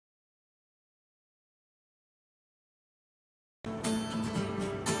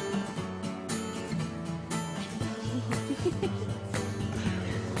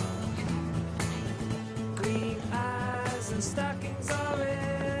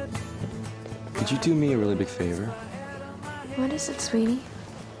Could you do me a really big favor? What is it, sweetie?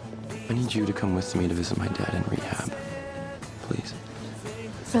 I need you to come with me to visit my dad in rehab. Please.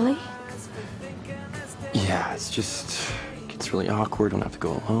 Really? Yeah, it's really awkward. I don't have to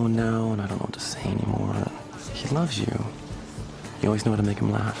go alone now, and I don't know what to say anymore. He loves you. You always know how to make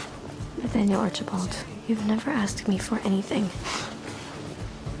him laugh. Nathaniel Archibald, you've never asked me for anything.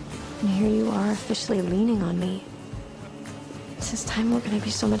 And here you are officially leaning on me. This time we're gonna be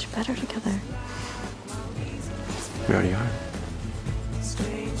so much better together. We already are.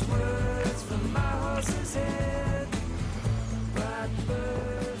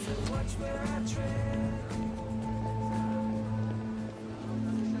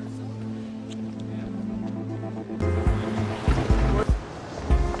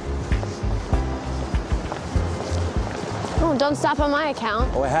 Oh, don't stop on my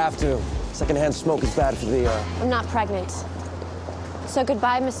account. Oh, I have to. Secondhand smoke is bad for the I'm not pregnant. So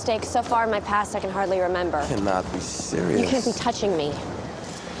goodbye mistakes so far in my past I can hardly remember. Cannot be serious. You can't be touching me.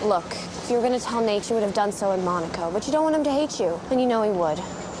 Look, if you were gonna tell Nate, you would have done so in Monaco, but you don't want him to hate you, and you know he would.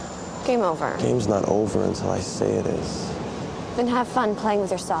 Game over. Game's not over until I say it is. Then have fun playing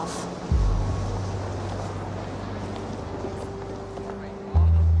with yourself.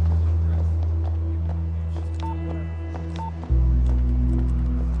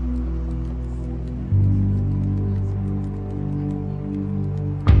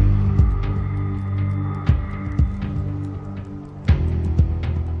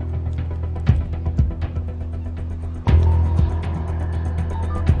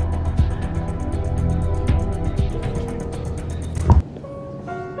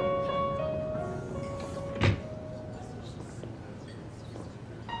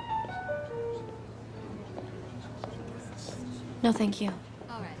 No, thank you.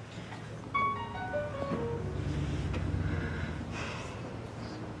 All right.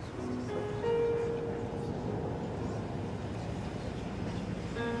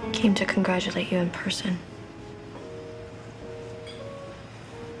 Came to congratulate you in person.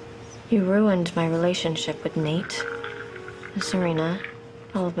 You ruined my relationship with Nate, and Serena,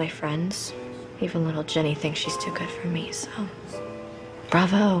 all of my friends. Even little Jenny thinks she's too good for me, so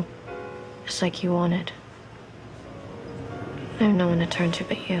bravo. Just like you wanted. I have no one to turn to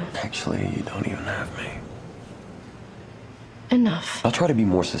but you. Actually, you don't even have me. Enough. I'll try to be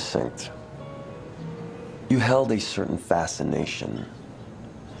more succinct. You held a certain fascination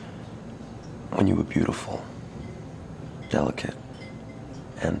when you were beautiful, delicate,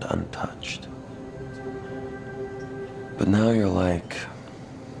 and untouched. But now you're like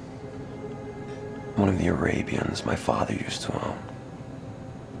one of the Arabians my father used to own.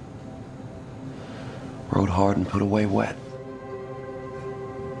 Rode hard and put away wet.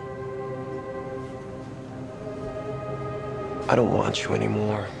 I don't want you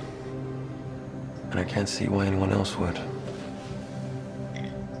anymore, and I can't see why anyone else would.